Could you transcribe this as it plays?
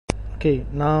Okay,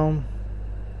 now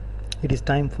it is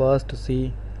time for us to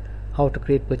see how to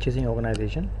create purchasing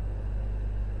organization.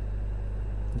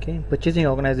 Okay, purchasing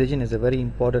organization is a very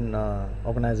important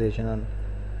organization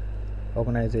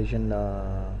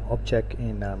object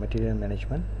in material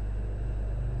management.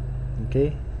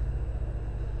 Okay,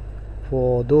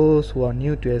 for those who are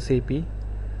new to SAP,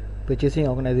 purchasing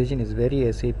organization is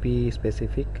very SAP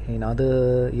specific. In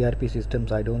other ERP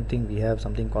systems, I don't think we have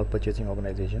something called purchasing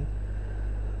organization.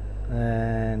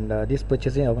 And this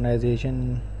purchasing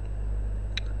organization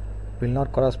will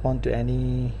not correspond to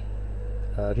any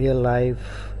real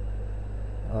life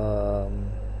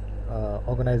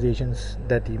organizations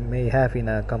that you may have in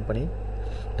a company.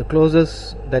 The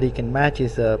closest that you can match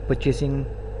is a purchasing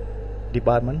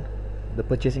department, the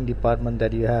purchasing department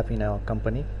that you have in our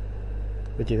company,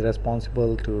 which is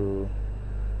responsible to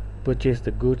purchase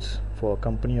the goods for a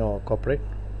company or corporate.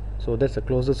 So that's the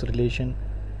closest relation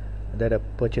that a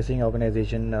purchasing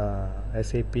organization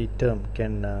SAP term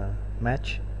can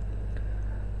match.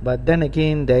 But then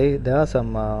again, there are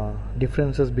some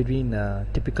differences between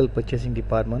typical purchasing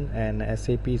department and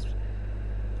SAP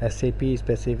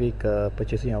specific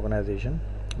purchasing organization,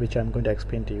 which I'm going to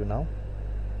explain to you now.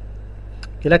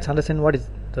 Okay, let's understand what is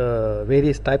the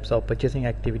various types of purchasing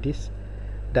activities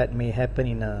that may happen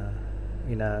in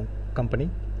a company.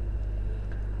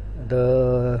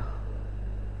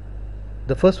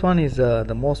 The first one is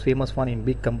the most famous one in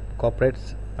big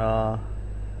corporates,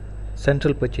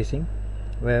 central purchasing,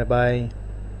 whereby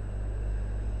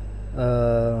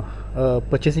a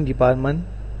purchasing department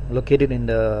located in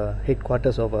the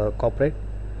headquarters of a corporate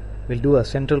will do a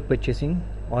central purchasing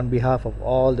on behalf of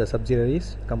all the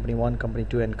subsidiaries, company 1, company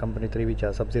 2 and company 3, which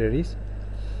are subsidiaries.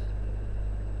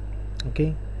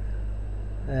 Okay,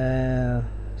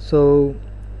 so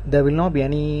there will not be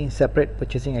any separate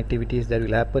purchasing activities that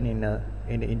will happen in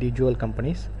individual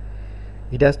companies.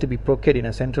 It has to be procured in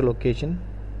a central location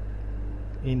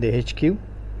in the HQ,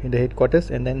 in the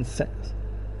headquarters, and then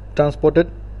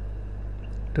transported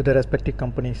to the respective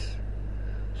companies.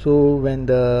 So when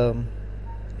the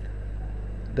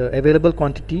available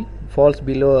quantity falls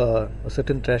below a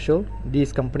certain threshold,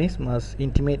 these companies must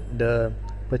intimate the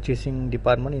purchasing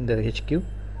department in the HQ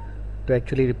to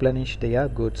actually replenish their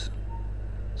goods.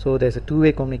 So there's a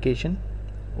two-way communication.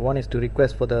 One is to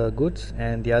request for the goods,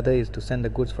 and the other is to send the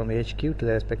goods from the HQ to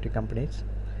the respective companies.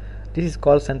 This is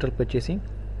called central purchasing,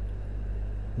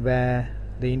 where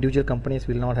the individual companies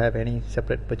will not have any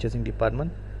separate purchasing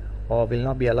department, or will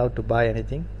not be allowed to buy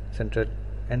anything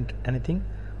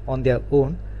on their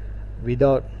own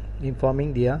without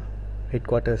informing their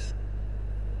headquarters.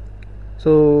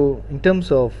 So in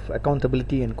terms of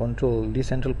accountability and control, this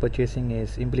central purchasing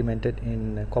is implemented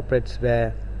in corporates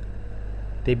where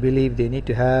they believe they need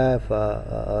to have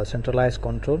a centralized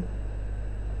control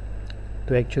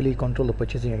to actually control the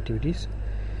purchasing activities,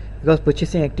 because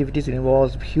purchasing activities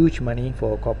involves huge money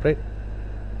for corporate.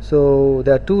 So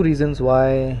there are two reasons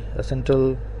why a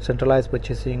centralized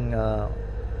purchasing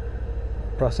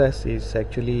process is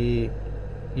actually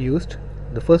used.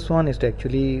 The first one is to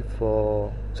actually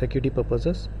for security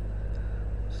purposes.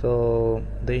 So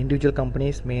the individual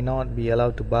companies may not be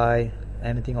allowed to buy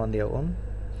anything on their own.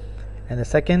 And the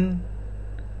second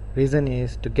reason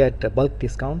is to get bulk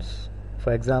discounts.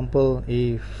 For example,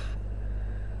 if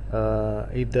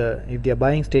they are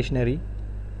buying stationery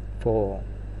for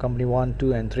company 1,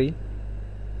 2 and 3,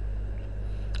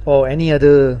 or any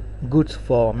other goods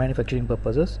for manufacturing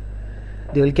purposes,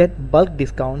 they will get bulk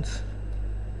discounts.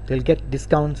 They'll get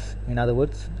discounts, in other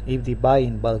words, if they buy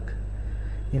in bulk.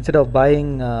 Instead of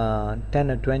buying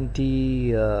 10 or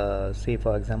 20 say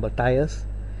for example tires,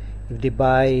 if they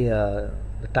buy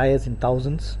the tires in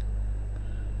thousands,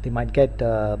 they might get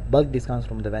bulk discounts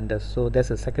from the vendors. So that's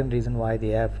the second reason why they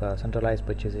have centralized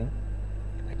purchasing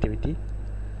activity.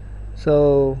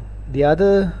 So the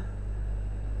other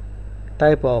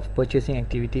type of purchasing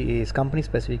activity is company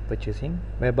specific purchasing,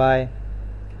 whereby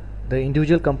the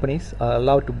individual companies are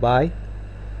allowed to buy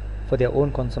for their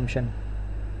own consumption.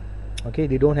 Okay,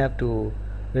 they don't have to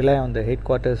rely on the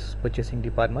headquarters purchasing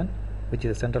department, which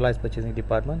is a centralized purchasing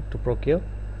department, to procure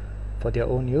for their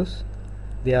own use.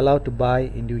 They are allowed to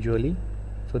buy individually,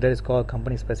 so that is called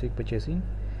company specific purchasing.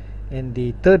 And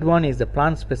the third one is the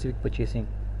plant specific purchasing.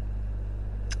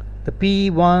 The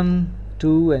P1,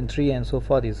 2 and 3 and so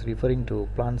forth is referring to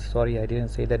plants. Sorry, I didn't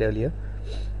say that earlier.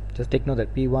 Just take note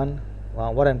that P1,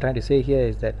 what I'm trying to say here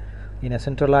is that in a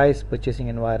centralized purchasing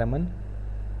environment,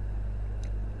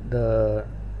 the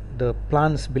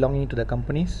plants belonging to the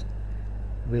companies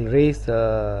will raise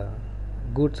the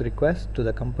goods request to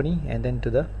the company and then to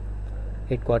the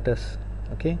headquarters.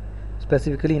 Okay,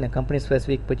 specifically in a company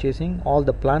specific purchasing, all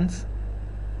the plants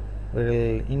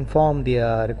will inform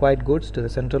the required goods to the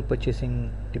central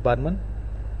purchasing department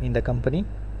in the company,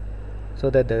 so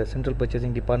that the central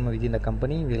purchasing department within the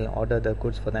company will order the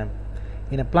goods for them.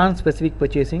 In a plant specific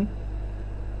purchasing,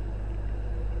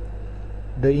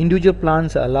 the individual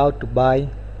plants are allowed to buy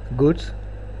goods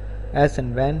as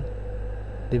and when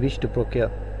they wish to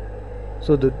procure,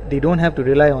 so they don't have to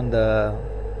rely on the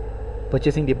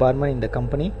purchasing department in the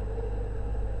company.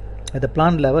 At the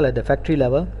plant level, at the factory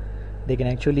level, they can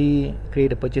actually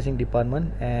create a purchasing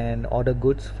department and order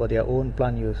goods for their own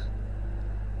plant use.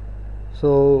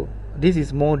 So this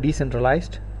is more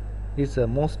decentralized. This is the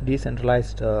most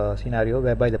decentralized scenario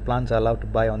whereby the plants are allowed to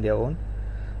buy on their own,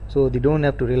 so they don't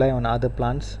have to rely on other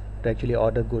plants to actually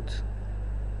order goods.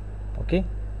 Okay,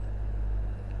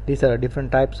 these are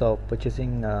different types of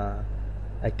purchasing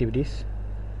activities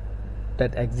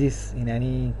that exist in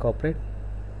any corporate.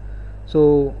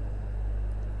 So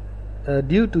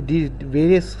due to these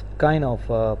various kind of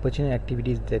purchasing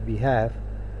activities that we have,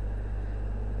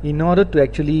 in order to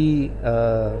actually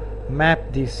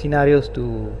map these scenarios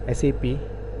to SAP,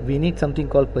 we need something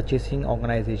called purchasing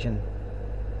organization.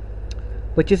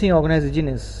 Purchasing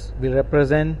organization will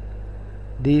represent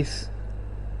these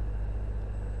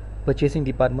purchasing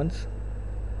departments.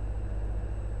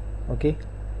 Okay,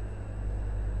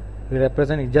 we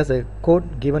represent it just a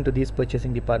code given to these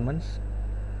purchasing departments,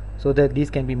 so that these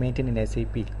can be maintained in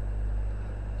SAP.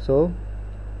 So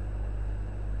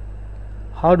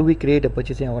how do we create a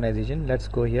purchasing organization? Let's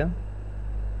go here.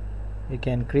 We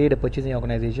can create a purchasing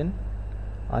organization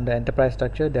under enterprise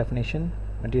structure, definition,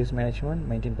 materials management,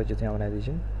 maintain purchasing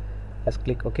organization. Let's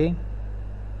click OK.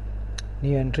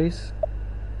 New entries.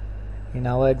 In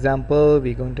our example,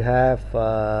 we're going to have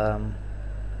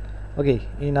okay,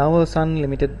 in our Sun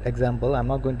Limited example, I'm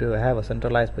not going to have a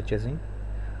centralized purchasing.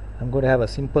 I'm going to have a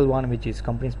simple one, which is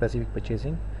company specific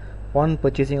purchasing. One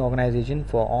purchasing organization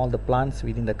for all the plants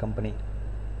within the company.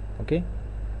 Okay,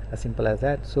 as simple as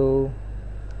that. So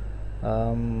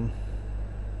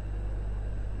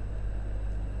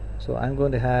so I'm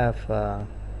going to have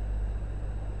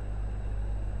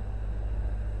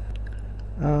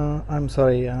I'm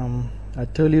sorry, I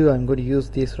told you I'm going to use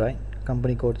this, right,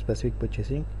 company code specific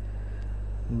purchasing,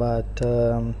 but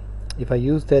if I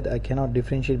use that, I cannot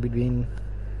differentiate between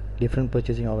different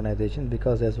purchasing organizations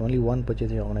because there's only one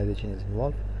purchasing organization is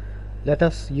involved. Let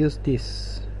us use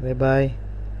this, whereby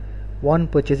one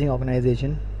purchasing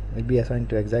organization will be assigned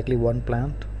to exactly one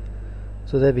plant,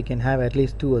 so that we can have at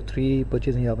least 2 or 3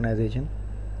 purchasing organizations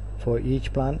for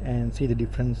each plant and see the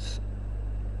difference.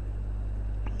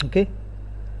 Okay,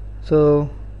 so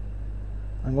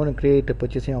I'm going to create a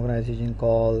purchasing organization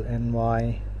called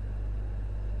NY,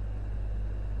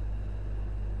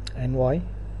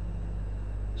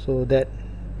 so that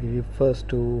it refers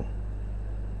to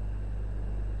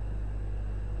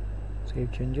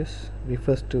save changes,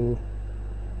 refers to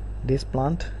this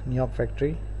plant, New York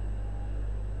factory,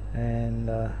 and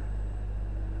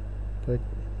put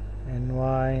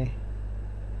NY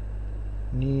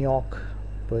New York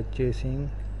purchasing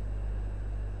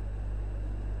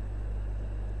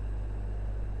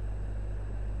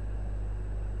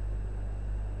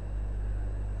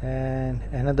and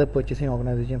another purchasing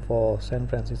organization for San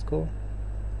Francisco,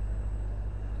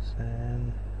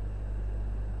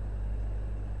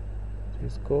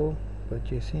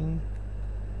 purchasing,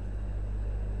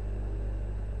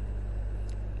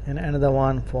 and another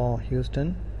one for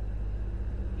Houston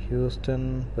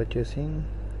purchasing.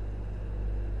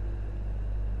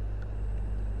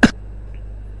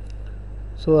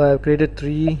 So I have created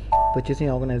 3 purchasing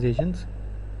organizations,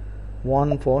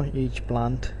 one for each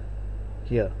plant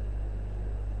here.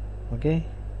 Okay,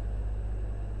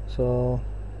 so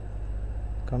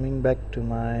coming back to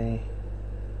my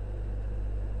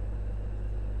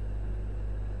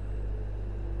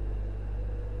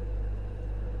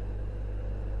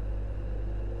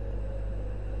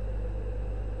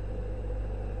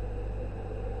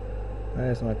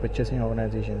where is my purchasing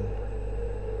organization?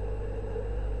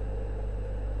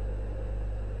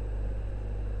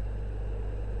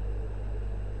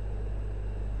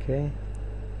 Okay,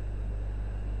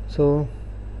 so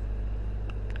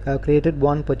I have created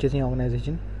one purchasing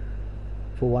organization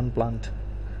for one plant,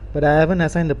 but I haven't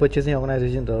assigned the purchasing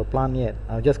organization to the plant yet.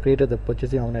 I've just created the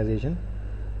purchasing organization,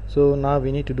 so now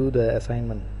we need to do the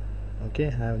assignment. Okay,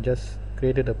 I have just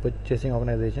created a purchasing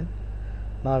organization.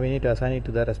 Now we need to assign it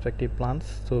to the respective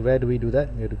plants. So where do we do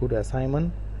that? We have to go to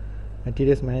assignment,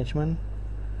 materials management,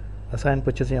 assign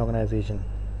purchasing organization.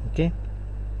 Okay,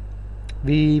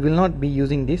 we will not be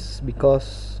using this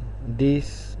because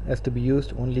this has to be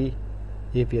used only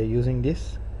if you are using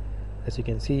this. As you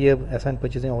can see here, assign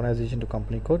purchasing organization to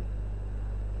company code.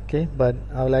 Okay, but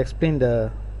I will explain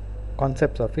the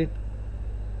concepts of it.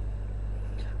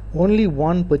 Only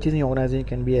one purchasing organization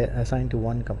can be assigned to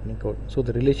one company code, so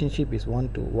the relationship is 1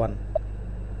 to 1.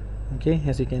 Okay,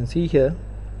 as you can see here,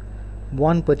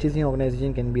 one purchasing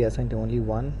organization can be assigned to only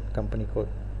one company code.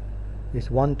 It's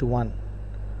 1 to 1.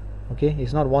 Okay,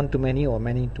 it's not 1 to many or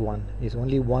many to 1, it's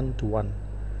only 1 to 1.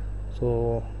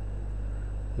 So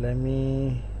let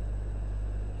me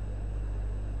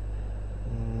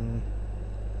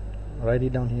write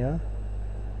it down here.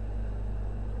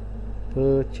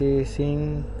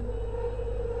 Purchasing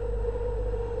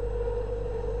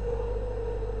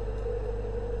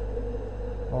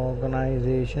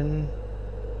organization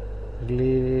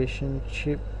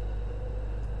relationship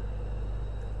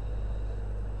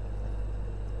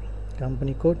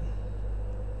company code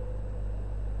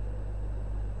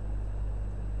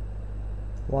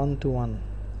 1 to 1.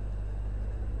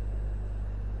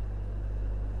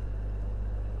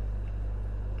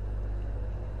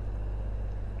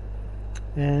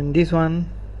 And this one,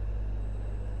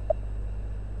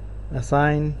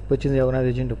 assign purchasing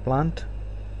organization to plant,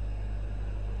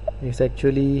 is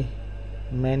actually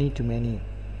many to many.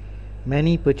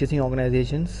 Many purchasing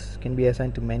organizations can be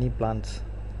assigned to many plants.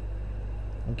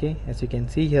 Okay, as you can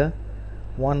see here,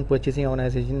 one purchasing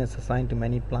organization is assigned to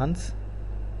many plants,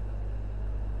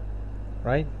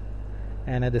 right?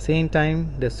 And at the same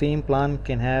time, the same plant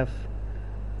can have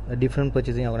a different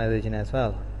purchasing organization as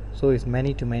well, so it's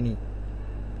many to many.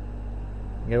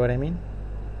 Get what I mean?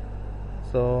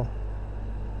 So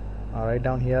I'll write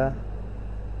down here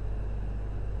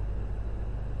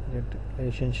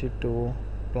relationship to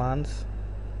plants,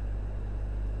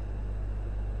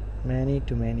 many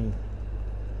to many.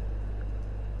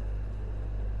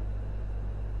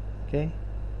 Okay,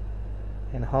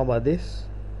 and how about this?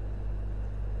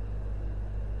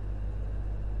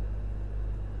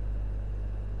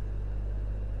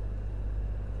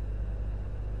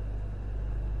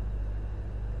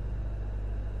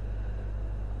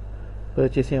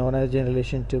 Purchasing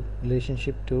organization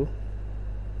relationship to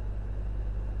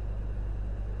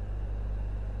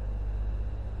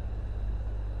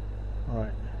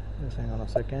alright, just hang on a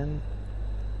second.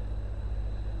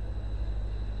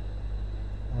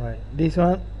 Alright, this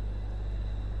one,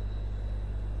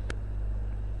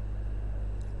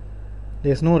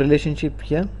 there's no relationship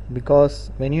here, because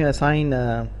when you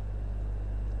assign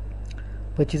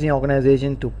purchasing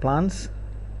organization to plants,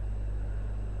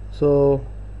 so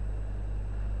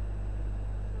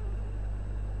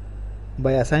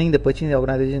by assigning the purchasing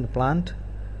organization to plant,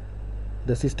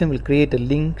 the system will create a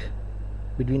link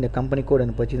between the company code and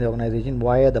the purchasing organization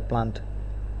via the plant.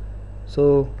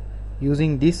 So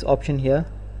using this option here,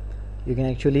 you can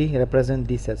actually represent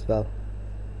this as well,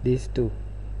 these two.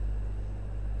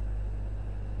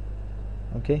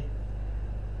 Okay,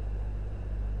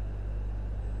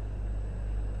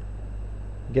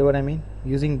 get what I mean?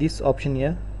 Using this option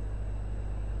here,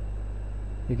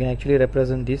 you can actually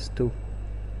represent these two,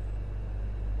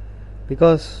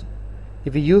 because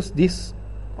if you use this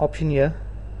option here,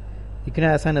 you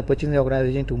cannot assign a purchasing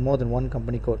organization to more than one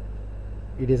company code.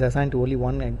 It is assigned to only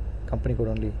one company code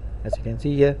only. As you can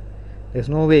see here, there's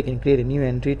no way you can create a new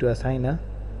entry to assign a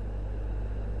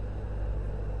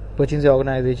purchasing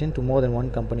organization to more than one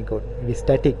company code. It is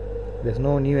static, there's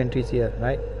no new entries here,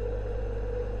 right?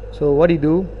 So what you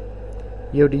do,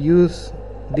 you have to use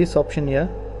this option here,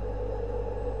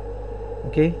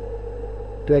 okay,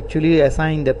 to actually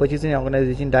assign the purchasing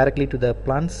organization directly to the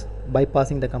plants,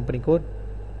 bypassing the company code.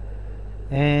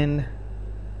 And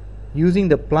using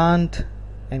the plant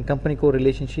and company code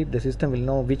relationship, the system will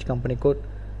know which company code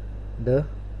the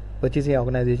purchasing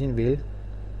organization will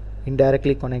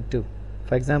indirectly connect to.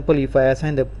 For example, if I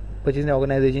assign the purchasing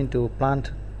organization to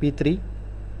plant P3,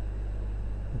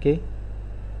 okay,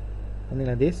 something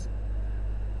like this,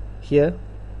 here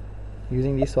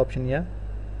using this option here,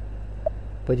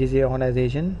 purchasing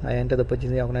organization, I enter the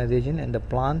purchasing organization, and the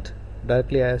plant,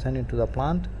 directly I assign it to the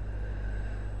plant.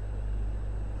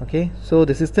 Okay, so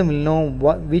the system will know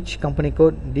which company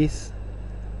code this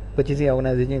purchasing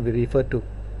organization will refer to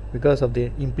because of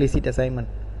the implicit assignment.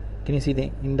 Can you see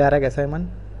the indirect assignment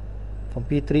from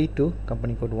P3 to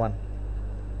company code 1?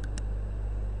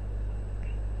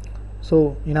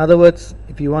 So in other words,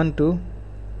 if you want to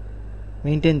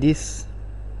maintain this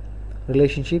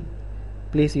relationship,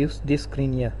 please use this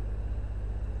screen here.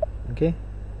 Okay,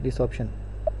 this option,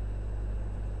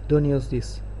 don't use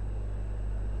this.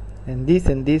 And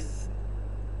this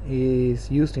is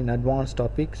used in advanced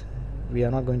topics. We are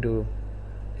not going to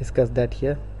discuss that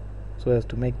here. so as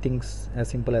to make things as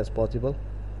simple as possible.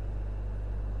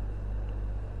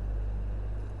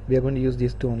 We are going to use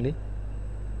these two only,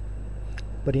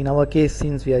 but in our case,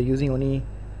 since we are using only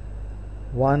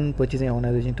one purchasing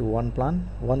organization to one plant,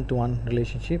 one-to-one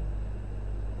relationship,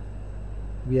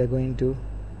 we are going to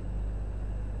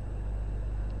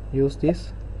use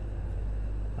this.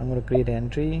 I'm going to create an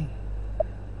entry.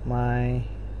 My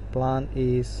plant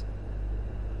is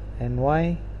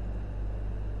NY,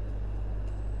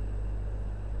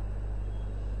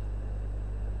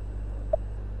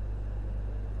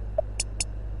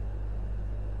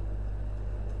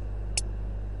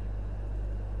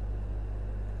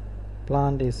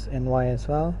 plant is NY as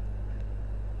well,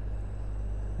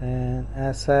 and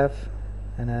SF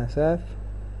and SF,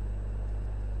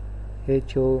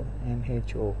 HO and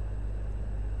HO.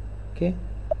 Okay,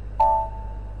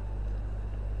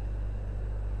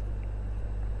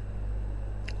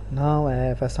 now I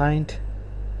have assigned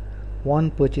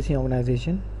one purchasing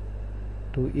organization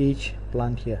to each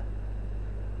plant here.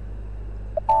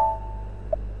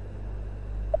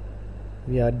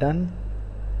 We are done.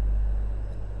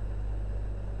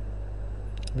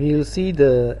 We will see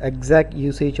the exact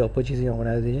usage of purchasing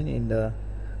organization in the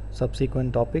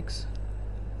subsequent topics.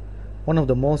 One of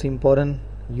the most important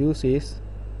use is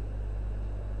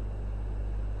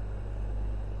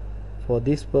for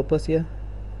this purpose here,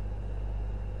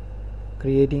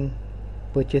 creating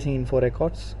purchasing info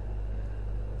records,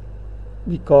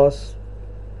 because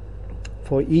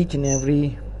for each and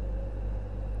every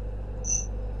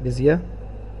this here,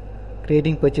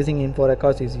 creating purchasing info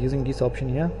records is using this option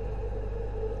here.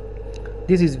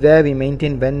 This is where we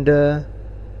maintain vendor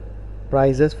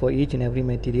prices for each and every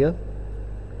material,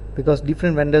 because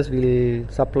different vendors will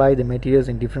supply the materials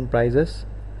in different prices,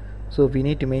 so we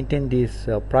need to maintain this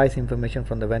price information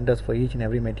from the vendors for each and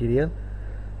every material.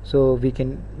 So we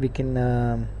can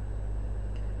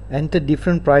enter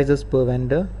different prices per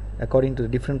vendor according to the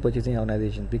different purchasing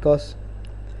organizations, because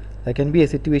there can be a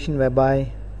situation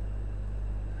whereby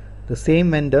the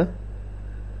same vendor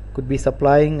could be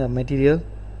supplying a material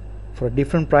for a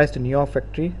different price to New York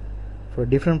factory, for a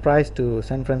different price to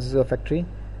San Francisco factory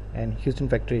and Houston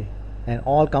factory, and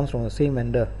all comes from the same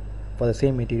vendor for the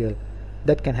same material.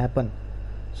 That can happen.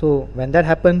 So when that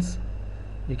happens,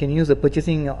 you can use the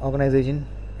purchasing organization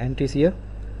entries here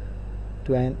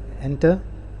to enter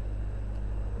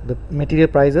the material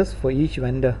prices for each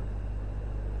vendor.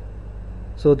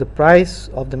 So the price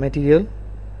of the material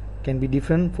can be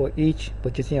different for each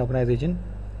purchasing organization,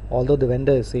 although the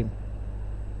vendor is same.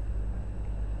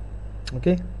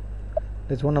 Okay,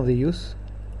 that's one of the use.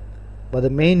 But the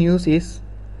main use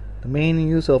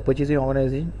of purchasing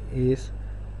organization is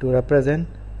to represent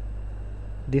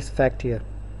this fact here,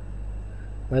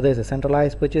 whether it's a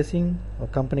centralized purchasing or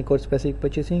company code specific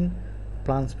purchasing,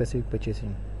 plant specific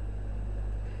purchasing.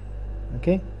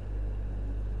 Okay,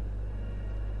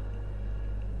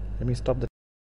 let me stop the